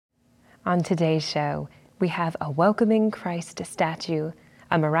On today's show, we have a welcoming Christ statue,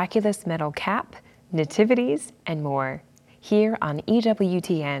 a miraculous metal cap, nativities, and more, here on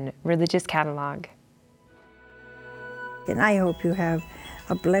EWTN Religious Catalog. And I hope you have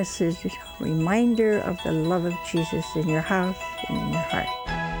a blessed reminder of the love of Jesus in your house and in your heart.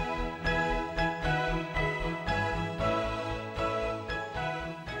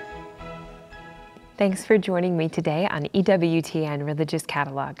 Thanks for joining me today on EWTN Religious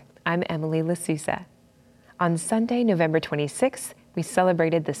Catalog. I'm Emily Lasusa. On Sunday, November 26th, we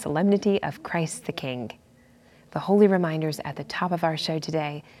celebrated the solemnity of Christ the King. The holy reminders at the top of our show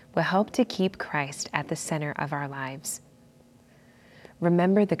today will help to keep Christ at the center of our lives.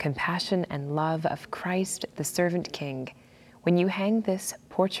 Remember the compassion and love of Christ, the servant King, when you hang this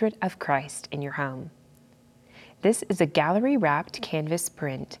portrait of Christ in your home. This is a gallery-wrapped canvas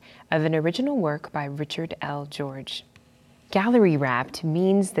print of an original work by Richard L. George. Gallery-wrapped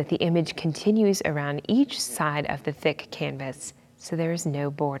means that the image continues around each side of the thick canvas, so there is no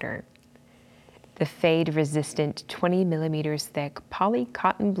border. The fade-resistant 20 millimeters thick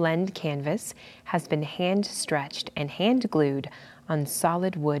poly-cotton blend canvas has been hand-stretched and hand-glued on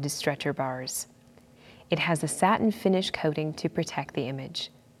solid wood stretcher bars. It has a satin finish coating to protect the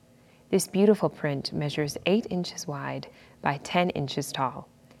image. This beautiful print measures 8 inches wide by 10 inches tall.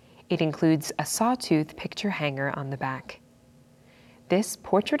 It includes a sawtooth picture hanger on the back. This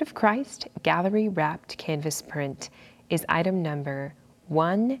Portrait of Christ gallery-wrapped canvas print is item number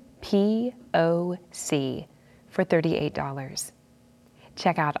 1POC for $38.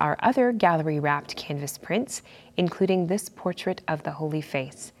 Check out our other gallery-wrapped canvas prints, including this Portrait of the Holy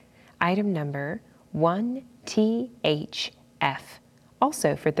Face, item number 1THF,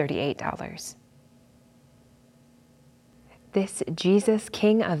 also for $38. This Jesus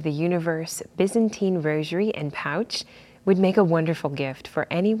King of the Universe Byzantine rosary and pouch would make a wonderful gift for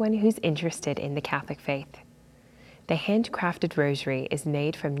anyone who's interested in the Catholic faith. The handcrafted rosary is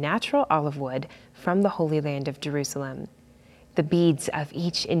made from natural olive wood from the Holy Land of Jerusalem. The beads of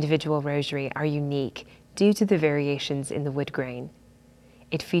each individual rosary are unique due to the variations in the wood grain.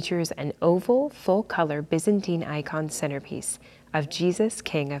 It features an oval, full-color Byzantine icon centerpiece of Jesus,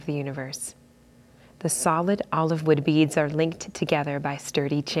 King of the Universe. The solid olive wood beads are linked together by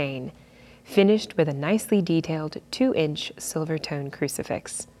sturdy chain, finished with a nicely detailed 2-inch silver tone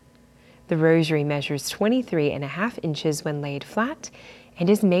crucifix. The rosary measures 23.5 inches when laid flat and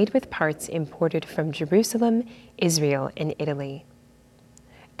is made with parts imported from Jerusalem, Israel, and Italy.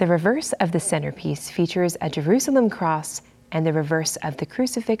 The reverse of the centerpiece features a Jerusalem cross, and the reverse of the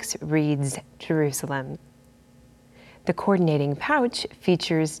crucifix reads Jerusalem. The coordinating pouch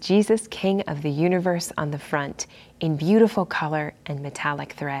features Jesus, King of the Universe on the front in beautiful color and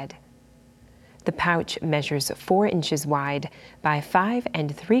metallic thread. The pouch measures 4 inches wide by 5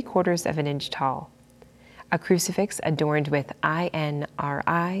 3/4 inch tall. A crucifix adorned with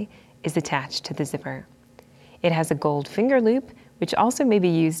INRI is attached to the zipper. It has a gold finger loop, which also may be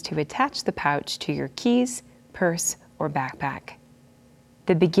used to attach the pouch to your keys, purse, or backpack.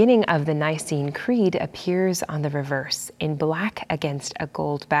 The beginning of the Nicene Creed appears on the reverse in black against a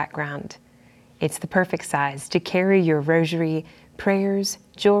gold background. It's the perfect size to carry your rosary, prayers,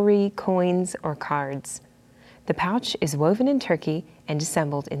 jewelry, coins, or cards. The pouch is woven in Turkey and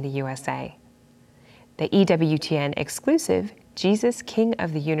assembled in the USA. The EWTN exclusive Jesus King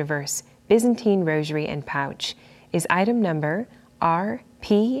of the Universe Byzantine Rosary and Pouch is item number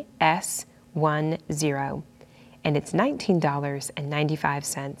RPS10, and it's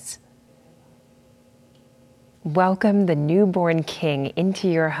 $19.95. Welcome the newborn King into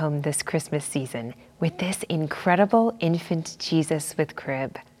your home this Christmas season with this incredible infant Jesus with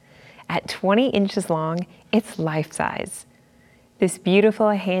crib. At 20 inches long, it's life-size. This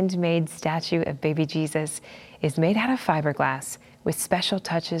beautiful handmade statue of baby Jesus is made out of fiberglass with special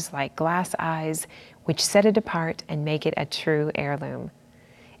touches like glass eyes, which set it apart and make it a true heirloom.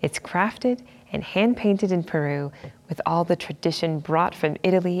 It's crafted and hand-painted in Peru with all the tradition brought from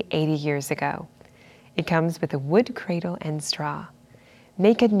Italy 80 years ago. It comes with a wood cradle and straw.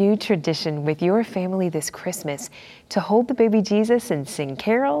 Make a new tradition with your family this Christmas to hold the baby Jesus and sing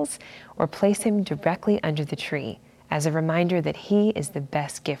carols, or place him directly under the tree as a reminder that he is the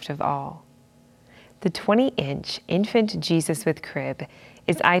best gift of all. The 20-inch infant Jesus with crib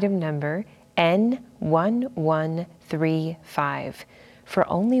is item number N1135 for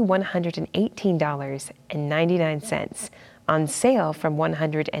only $118.99, on sale from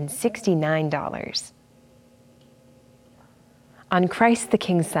 $169. On Christ the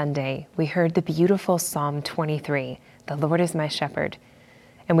King Sunday, we heard the beautiful Psalm 23, "The Lord is my shepherd,"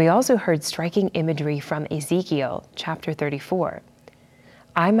 and we also heard striking imagery from Ezekiel chapter 34.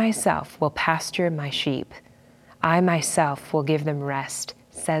 I myself will pasture my sheep. I myself will give them rest,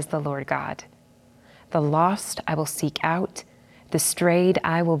 says the Lord God. The lost I will seek out, the strayed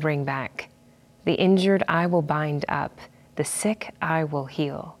I will bring back, the injured I will bind up, the sick I will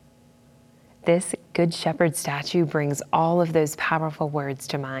heal. This Good Shepherd statue brings all of those powerful words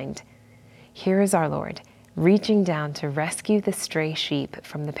to mind. Here is our Lord, reaching down to rescue the stray sheep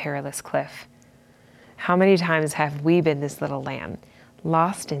from the perilous cliff. How many times have we been this little lamb,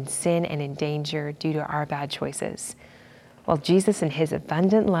 lost in sin and in danger due to our bad choices? Well, Jesus in his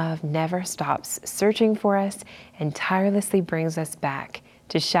abundant love never stops searching for us and tirelessly brings us back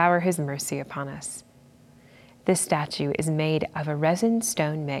to shower his mercy upon us. This statue is made of a resin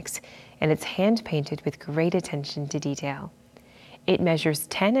stone mix, and it's hand-painted with great attention to detail. It measures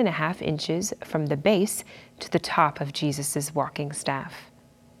 10.5 inches from the base to the top of Jesus' walking staff.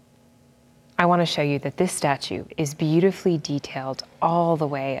 I want to show you that this statue is beautifully detailed all the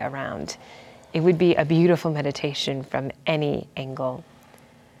way around. It would be a beautiful meditation from any angle.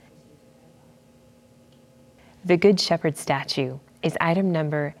 The Good Shepherd statue is item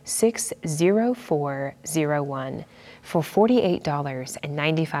number 60401 for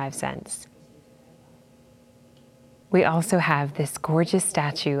 $48.95. We also have this gorgeous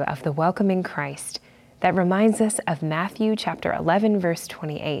statue of the welcoming Christ that reminds us of Matthew chapter 11, verse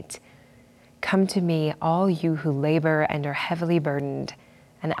 28. Come to me, all you who labor and are heavily burdened,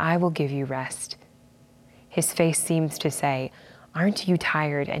 and I will give you rest. His face seems to say, aren't you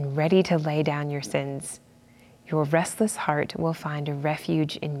tired and ready to lay down your sins? Your restless heart will find a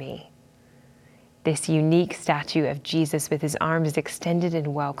refuge in me. This unique statue of Jesus with his arms extended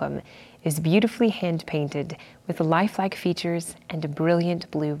in welcome is beautifully hand-painted with lifelike features and a brilliant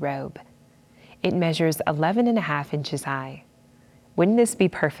blue robe. It measures 11.5 inches high. Wouldn't this be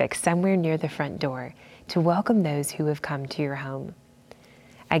perfect somewhere near the front door to welcome those who have come to your home?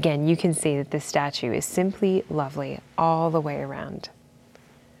 Again, you can see that this statue is simply lovely all the way around.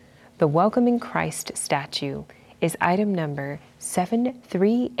 The Welcoming Christ statue is item number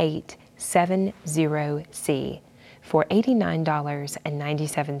 73870C for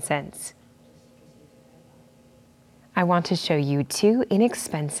 $89.97. I want to show you 2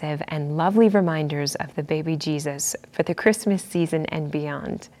 inexpensive and lovely reminders of the baby Jesus for the Christmas season and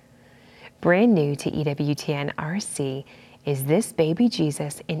beyond. Brand new to EWTN RC is this baby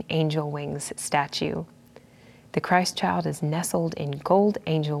Jesus in angel wings statue. The Christ child is nestled in gold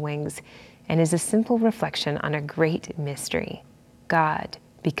angel wings and is a simple reflection on a great mystery, God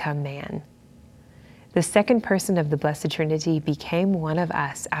become man. The second person of the Blessed Trinity became one of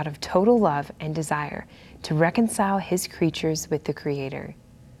us out of total love and desire to reconcile his creatures with the Creator.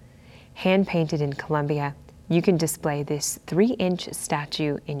 Hand-painted in Colombia, you can display this 3-inch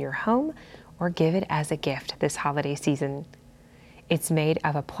statue in your home or give it as a gift this holiday season. It's made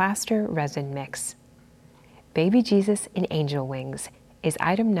of a plaster resin mix. Baby Jesus in angel wings is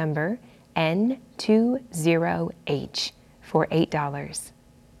item number N20H for $8.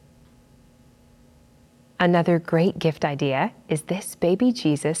 Another great gift idea is this baby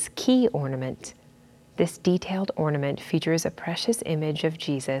Jesus key ornament. This detailed ornament features a precious image of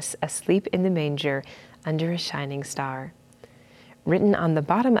Jesus asleep in the manger under a shining star. Written on the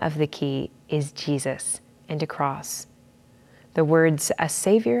bottom of the key is Jesus and a cross. The words, "A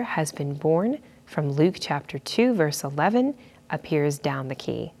Savior has been born," from Luke chapter 2, verse 11, appears down the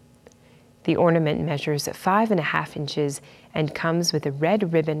key. The ornament measures 5.5 inches and comes with a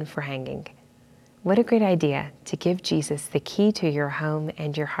red ribbon for hanging. What a great idea to give Jesus the key to your home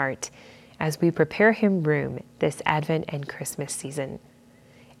and your heart as we prepare him room this Advent and Christmas season.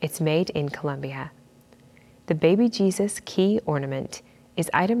 It's made in Colombia. The baby Jesus key ornament is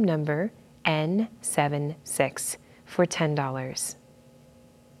item number N76 for $10.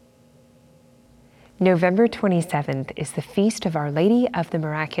 November 27th is the feast of Our Lady of the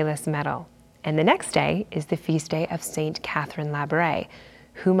Miraculous Medal, and the next day is the feast day of Saint Catherine Labouré,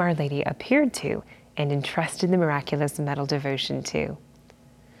 whom Our Lady appeared to and entrusted the Miraculous Medal devotion to.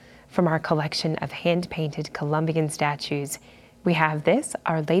 From our collection of hand-painted Colombian statues, we have this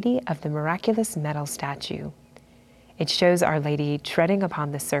Our Lady of the Miraculous Medal statue. It shows Our Lady treading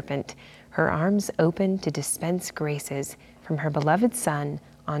upon the serpent, her arms open to dispense graces from her beloved Son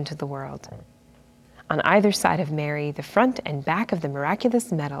onto the world. On either side of Mary, the front and back of the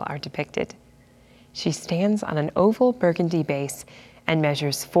Miraculous Medal are depicted. She stands on an oval burgundy base and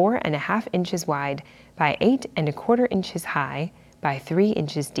measures 4.5 inches wide by 8.25 inches high by 3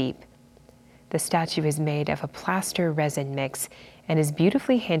 inches deep. The statue is made of a plaster resin mix and is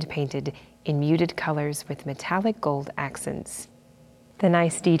beautifully hand-painted in muted colors with metallic gold accents. The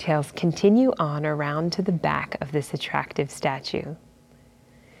nice details continue on around to the back of this attractive statue.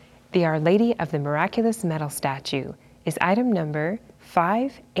 The Our Lady of the Miraculous Medal statue is item number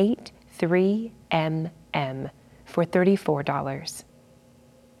 583MM for $34.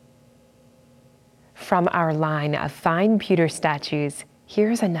 From our line of fine pewter statues,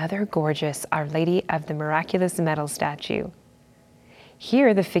 here's another gorgeous Our Lady of the Miraculous Medal statue.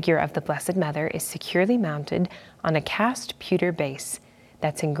 Here, the figure of the Blessed Mother is securely mounted on a cast pewter base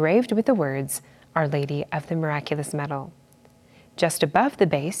that's engraved with the words, Our Lady of the Miraculous Medal. Just above the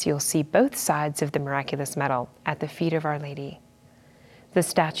base, you'll see both sides of the miraculous medal at the feet of Our Lady. The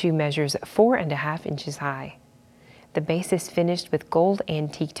statue measures 4.5 inches high. The base is finished with gold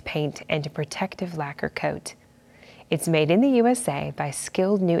antiqued paint and a protective lacquer coat. It's made in the USA by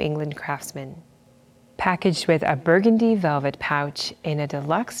skilled New England craftsmen. Packaged with a burgundy velvet pouch in a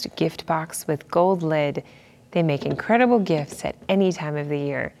deluxe gift box with gold lid, they make incredible gifts at any time of the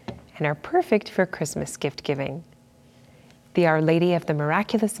year and are perfect for Christmas gift giving. The Our Lady of the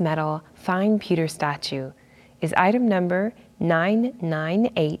Miraculous Medal fine pewter statue is item number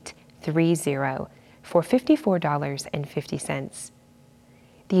 99830 for $54.50.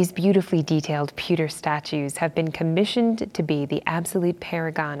 These beautifully detailed pewter statues have been commissioned to be the absolute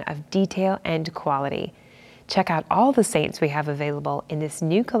paragon of detail and quality. Check out all the saints we have available in this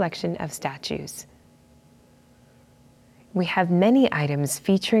new collection of statues. We have many items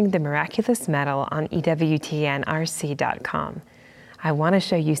featuring the Miraculous Medal on EWTNRC.com. I want to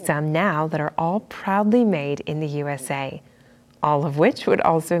show you some now that are all proudly made in the USA, all of which would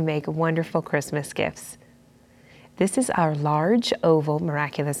also make wonderful Christmas gifts. This is our large oval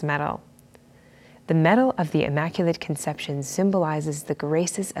miraculous medal. The medal of the Immaculate Conception symbolizes the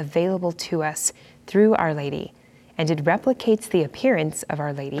graces available to us through Our Lady, and it replicates the appearance of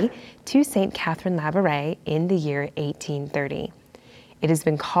Our Lady to St. Catherine Labouré in the year 1830. It has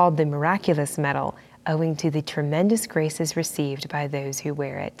been called the Miraculous Medal, owing to the tremendous graces received by those who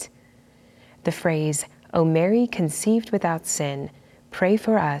wear it. The phrase, O Mary conceived without sin, pray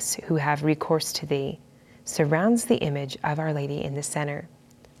for us who have recourse to thee, surrounds the image of Our Lady in the center.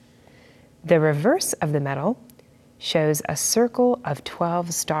 The reverse of the medal shows a circle of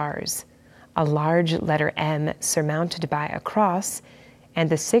 12 stars, a large letter M surmounted by a cross, and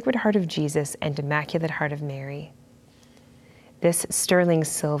the Sacred Heart of Jesus and Immaculate Heart of Mary. This sterling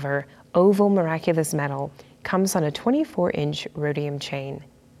silver oval miraculous medal comes on a 24-inch rhodium chain.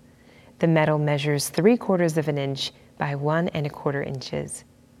 The medal measures 3/4 of an inch by 1¼ inches.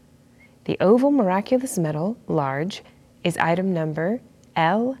 The oval miraculous medal, large, is item number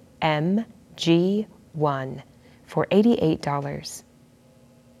LMG1 for $88.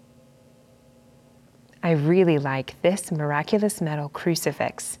 I really like this miraculous medal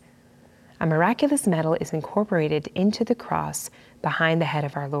crucifix. A miraculous medal is incorporated into the cross behind the head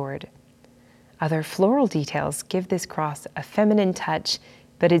of our Lord. Other floral details give this cross a feminine touch,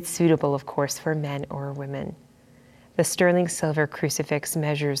 but it's suitable, of course, for men or women. The sterling silver crucifix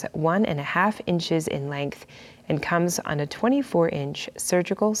measures 1½ inches in length and comes on a 24-inch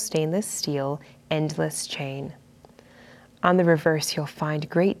surgical stainless steel endless chain. On the reverse, you'll find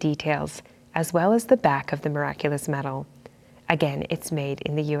great details, as well as the back of the miraculous medal. Again, it's made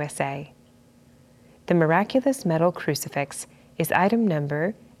in the USA. The miraculous medal crucifix is item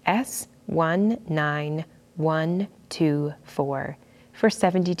number S19124 for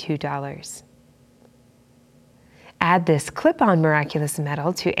 $72. Add this clip-on miraculous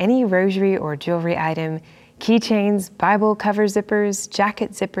medal to any rosary or jewelry item, keychains, Bible cover zippers,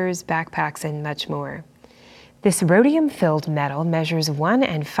 jacket zippers, backpacks, and much more. This rhodium-filled medal measures 1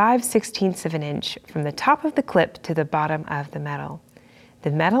 5/16 of an inch from the top of the clip to the bottom of the medal. The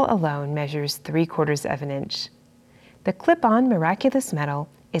medal alone measures 3/4 of an inch. The clip-on miraculous medal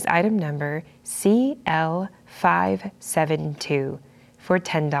is item number CL572 for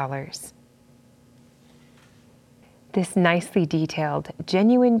 $10. This nicely detailed,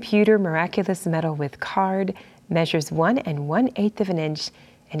 genuine pewter miraculous medal with card measures 1 1/8 of an inch,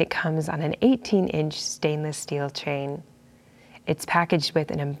 and it comes on an 18-inch stainless steel chain. It's packaged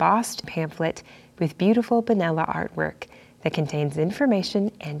with an embossed pamphlet with beautiful Benella artwork that contains information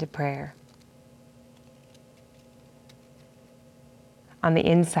and a prayer. On the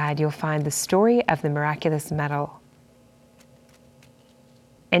inside, you'll find the story of the miraculous medal.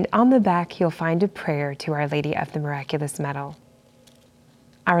 And on the back, you'll find a prayer to Our Lady of the Miraculous Medal.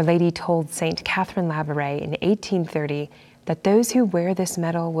 Our Lady told St. Catherine Labouré in 1830 that those who wear this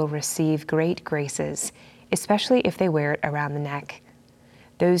medal will receive great graces, especially if they wear it around the neck.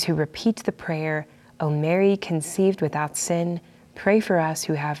 Those who repeat the prayer, O Mary conceived without sin, pray for us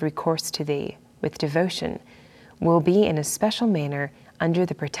who have recourse to thee, with devotion, will be in a special manner under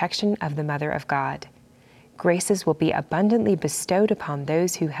the protection of the Mother of God. graces will be abundantly bestowed upon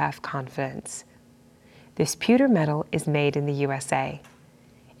those who have confidence. This pewter medal is made in the USA.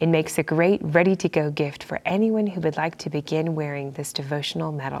 It makes a great ready-to-go gift for anyone who would like to begin wearing this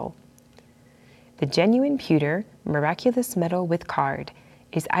devotional medal. The genuine pewter miraculous medal with card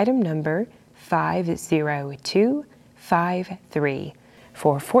is item number 50253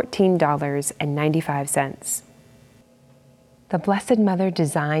 for $14.95. The Blessed Mother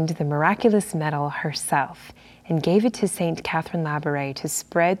designed the miraculous medal herself and gave it to St. Catherine Labouré to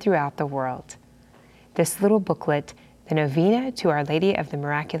spread throughout the world. This little booklet, the Novena to Our Lady of the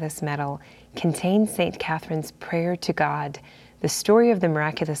Miraculous Medal, contains St. Catherine's prayer to God, the story of the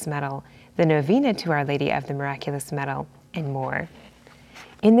miraculous medal, the Novena to Our Lady of the Miraculous Medal, and more.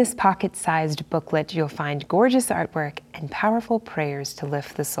 In this pocket-sized booklet, you'll find gorgeous artwork and powerful prayers to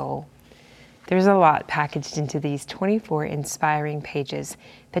lift the soul. There's a lot packaged into these 24 inspiring pages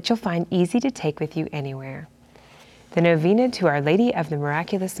that you'll find easy to take with you anywhere. The Novena to Our Lady of the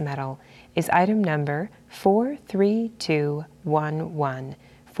Miraculous Medal is item number 43211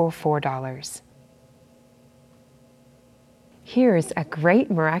 for $4. Here's a great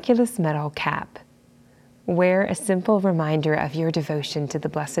miraculous medal cap. Wear a simple reminder of your devotion to the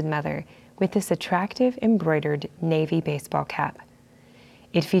Blessed Mother with this attractive embroidered navy baseball cap.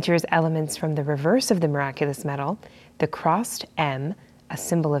 It features elements from the reverse of the miraculous medal, the crossed M, a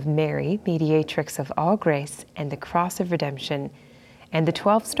symbol of Mary, mediatrix of all grace, and the cross of redemption, and the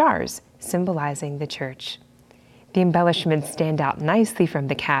 12 stars, symbolizing the Church. The embellishments stand out nicely from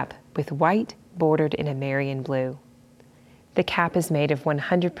the cap, with white bordered in a Marian blue. The cap is made of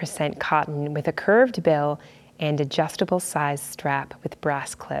 100% cotton with a curved bill and adjustable size strap with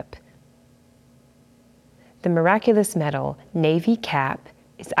brass clip. The miraculous medal navy cap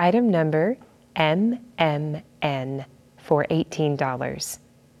is item number MMN for $18.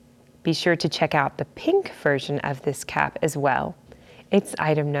 Be sure to check out the pink version of this cap as well. It's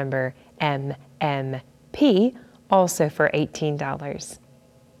item number MMP, also for $18.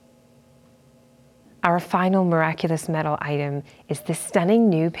 Our final miraculous medal item is this stunning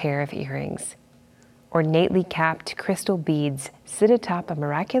new pair of earrings. Ornately capped crystal beads sit atop a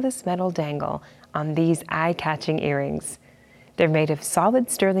miraculous medal dangle on these eye-catching earrings. They're made of solid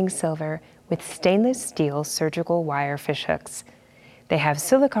sterling silver with stainless steel surgical wire fishhooks. They have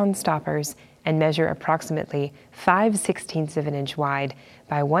silicone stoppers and measure approximately 5/16 of an inch wide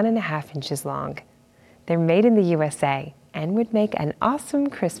by 1.5 inches long. They're made in the USA and would make an awesome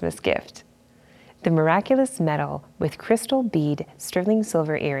Christmas gift. The miraculous medal with crystal bead sterling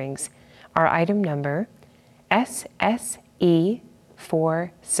silver earrings are item number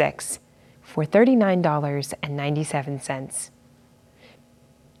SSE46 for $39.97.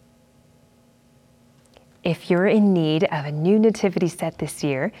 If you're in need of a new nativity set this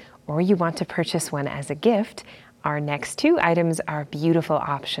year, or you want to purchase one as a gift, our next two items are beautiful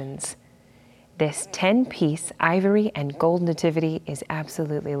options. This 10-piece ivory and gold nativity is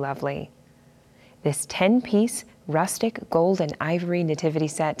absolutely lovely. This 10-piece rustic gold and ivory nativity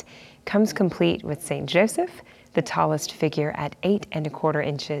set comes complete with St. Joseph, the tallest figure at 8¼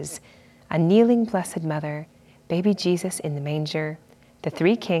 inches, a kneeling Blessed Mother, baby Jesus in the manger, the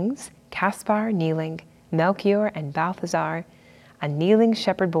three kings, Caspar kneeling, Melchior and Balthazar, a kneeling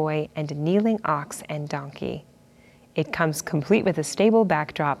shepherd boy, and a kneeling ox and donkey. It comes complete with a stable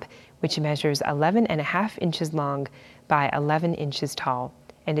backdrop which measures 11.5 inches long by 11 inches tall,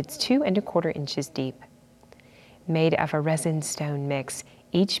 and it's 2¼ inches deep. Made of a resin stone mix,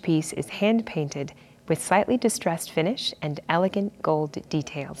 each piece is hand-painted with slightly distressed finish and elegant gold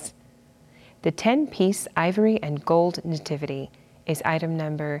details. The 10-piece ivory and gold nativity is item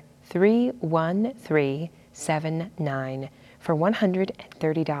number 31379 for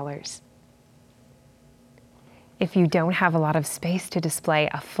 $130. If you don't have a lot of space to display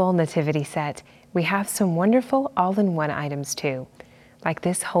a full nativity set, we have some wonderful all-in-one items too, like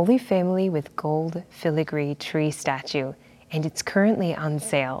this Holy Family with gold filigree tree statue, and it's currently on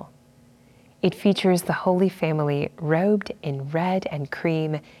sale. It features the Holy Family robed in red and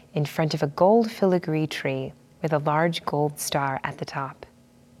cream in front of a gold filigree tree with a large gold star at the top.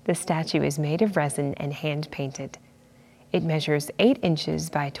 The statue is made of resin and hand-painted. It measures 8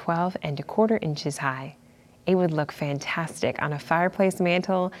 inches by 12¼ inches high. It would look fantastic on a fireplace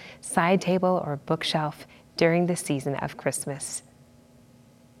mantle, side table, or bookshelf during the season of Christmas.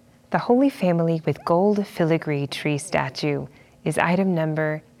 The Holy Family with gold filigree tree statue is item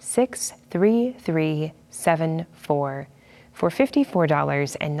number 63374 for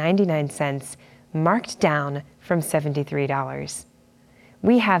 $54.99, marked down from $73.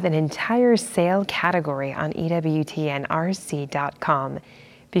 We have an entire sale category on EWTNRC.com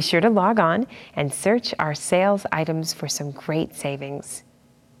Be sure to log on and search our sales items for some great savings.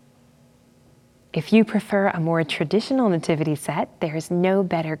 If you prefer a more traditional nativity set, there is no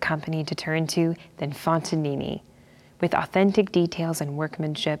better company to turn to than Fontanini. With authentic details and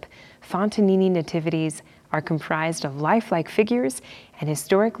workmanship, Fontanini nativities are comprised of lifelike figures and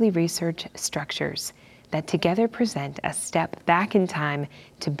historically researched structures that together present a step back in time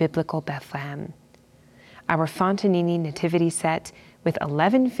to biblical Bethlehem. Our Fontanini nativity set, with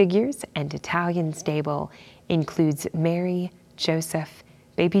 11 figures and Italian stable, includes Mary, Joseph,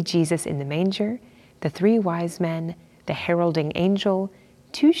 baby Jesus in the manger, the 3 wise men, the heralding angel,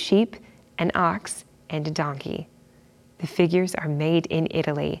 2 sheep, an ox, and a donkey. The figures are made in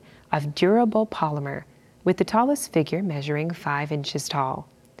Italy of durable polymer, with the tallest figure measuring 5 inches tall.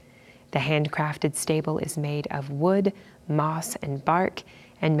 The handcrafted stable is made of wood, moss, and bark,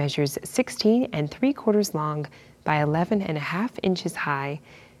 and measures 16 3/4 long by 11.5 inches high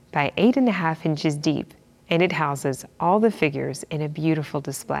by 8.5 inches deep, and it houses all the figures in a beautiful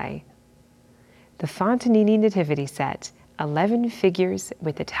display. The Fontanini Nativity Set, 11 figures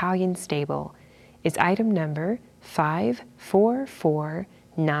with Italian stable, is item number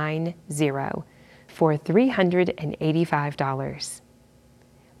 54490 for $385.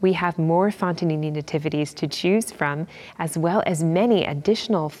 We have more Fontanini nativities to choose from, as well as many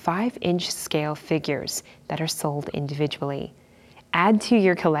additional 5-inch scale figures that are sold individually. Add to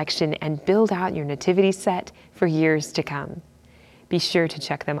your collection and build out your nativity set for years to come. Be sure to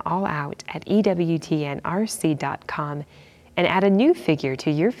check them all out at EWTNRC.com and add a new figure to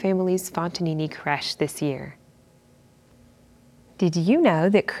your family's Fontanini creche this year. Did you know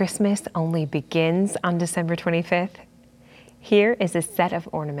that Christmas only begins on December 25th? Here is a set of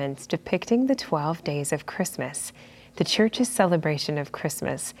ornaments depicting the 12 days of Christmas, the Church's celebration of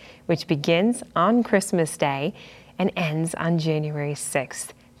Christmas, which begins on Christmas Day and ends on January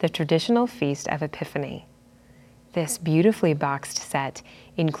 6th, the traditional Feast of Epiphany. This beautifully boxed set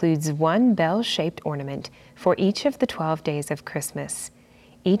includes 1 bell-shaped ornament for each of the 12 days of Christmas,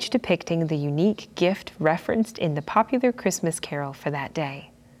 each depicting the unique gift referenced in the popular Christmas carol for that day.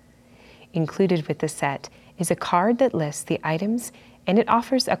 Included with the set is a card that lists the items, and it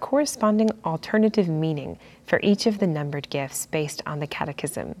offers a corresponding alternative meaning for each of the numbered gifts based on the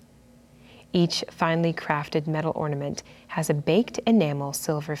catechism. Each finely crafted metal ornament has a baked enamel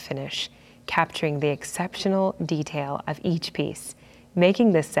silver finish, capturing the exceptional detail of each piece,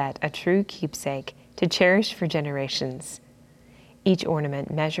 making this set a true keepsake to cherish for generations. Each ornament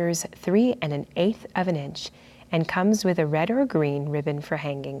measures 3 1/8 of an inch and comes with a red or green ribbon for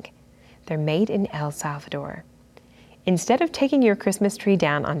hanging. They're made in El Salvador. Instead of taking your Christmas tree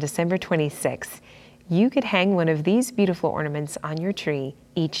down on December 26th, you could hang one of these beautiful ornaments on your tree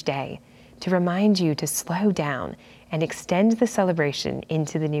each day to remind you to slow down and extend the celebration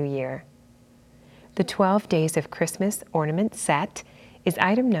into the new year. The 12 Days of Christmas ornament set is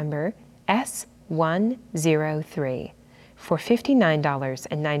item number S103 for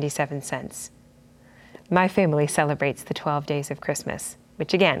 $59.97. My family celebrates the 12 Days of Christmas,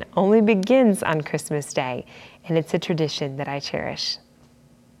 which again only begins on Christmas Day, and it's a tradition that I cherish.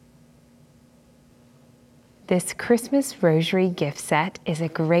 This Christmas rosary gift set is a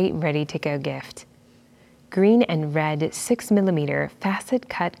great ready-to-go gift. Green and red 6mm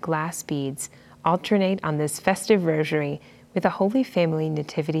facet-cut glass beads alternate on this festive rosary with a Holy Family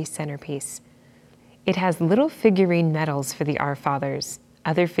Nativity centerpiece. It has little figurine medals for the Our Fathers,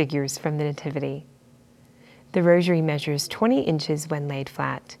 other figures from the Nativity. The rosary measures 20 inches when laid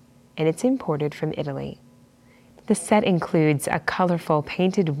flat, and it's imported from Italy. The set includes a colorful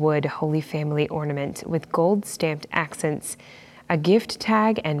painted wood Holy Family ornament with gold-stamped accents, a gift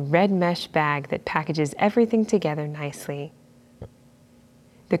tag, and red mesh bag that packages everything together nicely.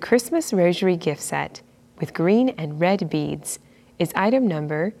 The Christmas Rosary gift set with green and red beads is item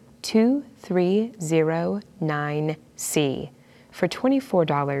number 2309C for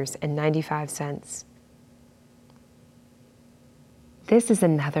 $24.95. This is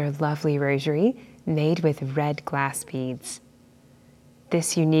another lovely rosary made with red glass beads.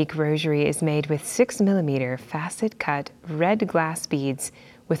 This unique rosary is made with 6mm facet-cut red glass beads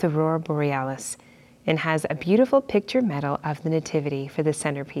with Aurora Borealis and has a beautiful picture medal of the Nativity for the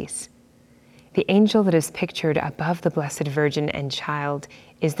centerpiece. The angel that is pictured above the Blessed Virgin and Child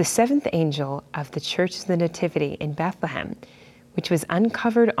is the 7th angel of the Church of the Nativity in Bethlehem, which was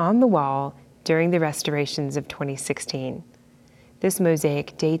uncovered on the wall during the restorations of 2016. This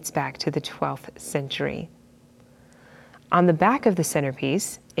mosaic dates back to the 12th century. On the back of the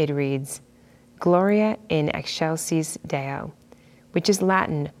centerpiece, it reads, Gloria in excelsis Deo, which is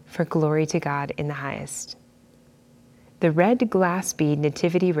Latin for glory to God in the highest. The red glass bead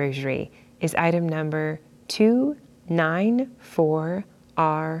Nativity Rosary is item number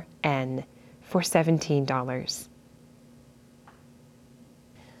 294RN for $17.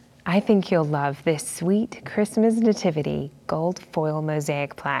 I think you'll love this sweet Christmas Nativity gold foil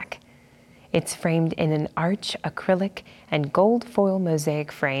mosaic plaque. It's framed in an arch acrylic and gold foil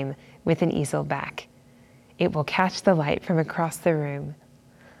mosaic frame with an easel back. It will catch the light from across the room.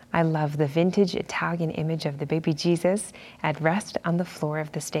 I love the vintage Italian image of the baby Jesus at rest on the floor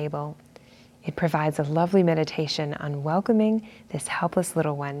of the stable. It provides a lovely meditation on welcoming this helpless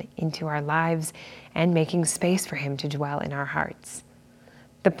little one into our lives and making space for him to dwell in our hearts.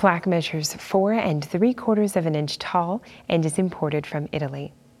 The plaque measures 4 3/4 of an inch tall and is imported from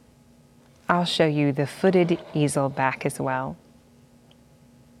Italy. I'll show you the footed easel back as well.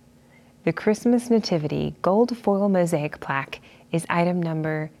 The Christmas Nativity gold foil mosaic plaque is item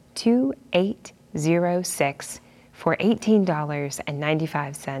number 2806 for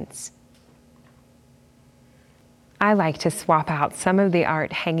 $18.95. I like to swap out some of the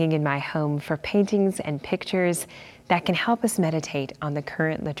art hanging in my home for paintings and pictures that can help us meditate on the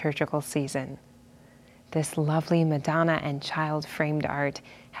current liturgical season. This lovely Madonna and Child framed art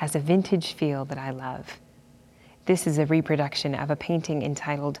has a vintage feel that I love. This is a reproduction of a painting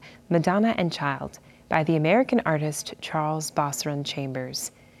entitled Madonna and Child by the American artist Charles Bosron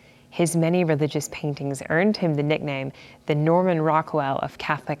Chambers. His many religious paintings earned him the nickname the Norman Rockwell of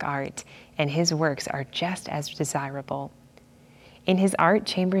Catholic art, and his works are just as desirable. In his art,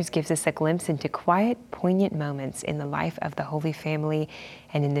 Chambers gives us a glimpse into quiet, poignant moments in the life of the Holy Family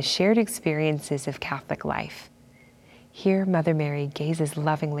and in the shared experiences of Catholic life. Here, Mother Mary gazes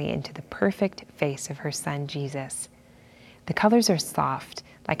lovingly into the perfect face of her son, Jesus. The colors are soft,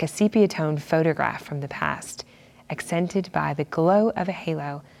 like a sepia-toned photograph from the past, accented by the glow of a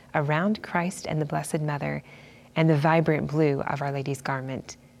halo around Christ and the Blessed Mother, and the vibrant blue of Our Lady's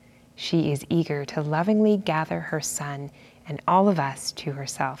garment. She is eager to lovingly gather her Son and all of us to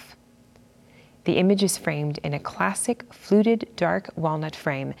herself. The image is framed in a classic fluted dark walnut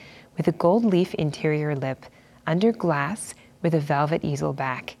frame with a gold leaf interior lip, under glass with a velvet easel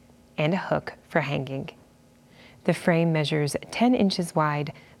back, and a hook for hanging. The frame measures 10 inches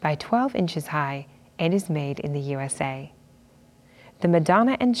wide by 12 inches high and is made in the USA. The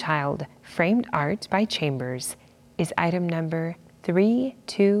Madonna and Child framed art by Chambers is item number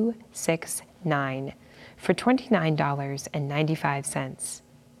 3269 for $29.95.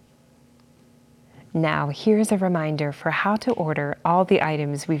 Now, here's a reminder for how to order all the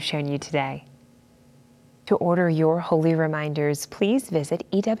items we've shown you today. To order your holy reminders, please visit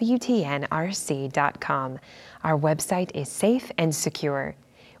EWTNRC.com. Our website is safe and secure.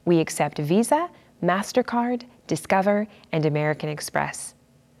 We accept Visa, MasterCard, Discover, and American Express.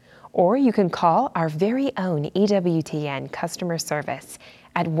 Or you can call our very own EWTN customer service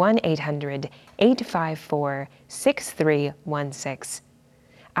at 1-800-854-6316.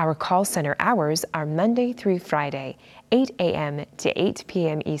 Our call center hours are Monday through Friday, 8 a.m. to 8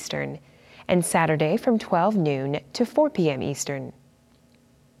 p.m. Eastern, and Saturday from 12 noon to 4 p.m. Eastern.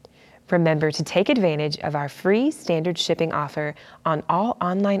 Remember to take advantage of our free standard shipping offer on all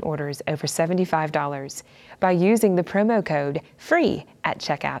online orders over $75 by using the promo code FREE at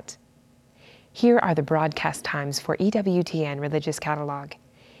checkout. Here are the broadcast times for EWTN Religious Catalog.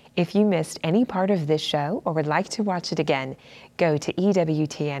 If you missed any part of this show or would like to watch it again, go to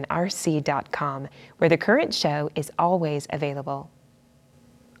EWTNRC.com, where the current show is always available.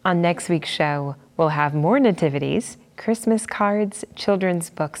 On next week's show, we'll have more nativities, Christmas cards, children's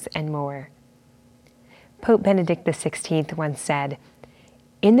books, and more. Pope Benedict XVI once said,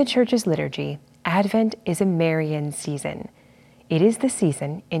 "In the Church's liturgy, Advent is a Marian season. It is the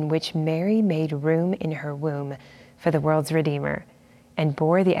season in which Mary made room in her womb for the world's Redeemer and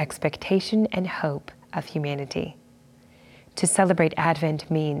bore the expectation and hope of humanity. To celebrate Advent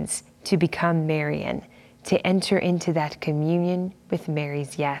means to become Marian, to enter into that communion with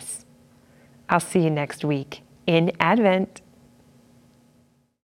Mary's yes." I'll see you next week in Advent.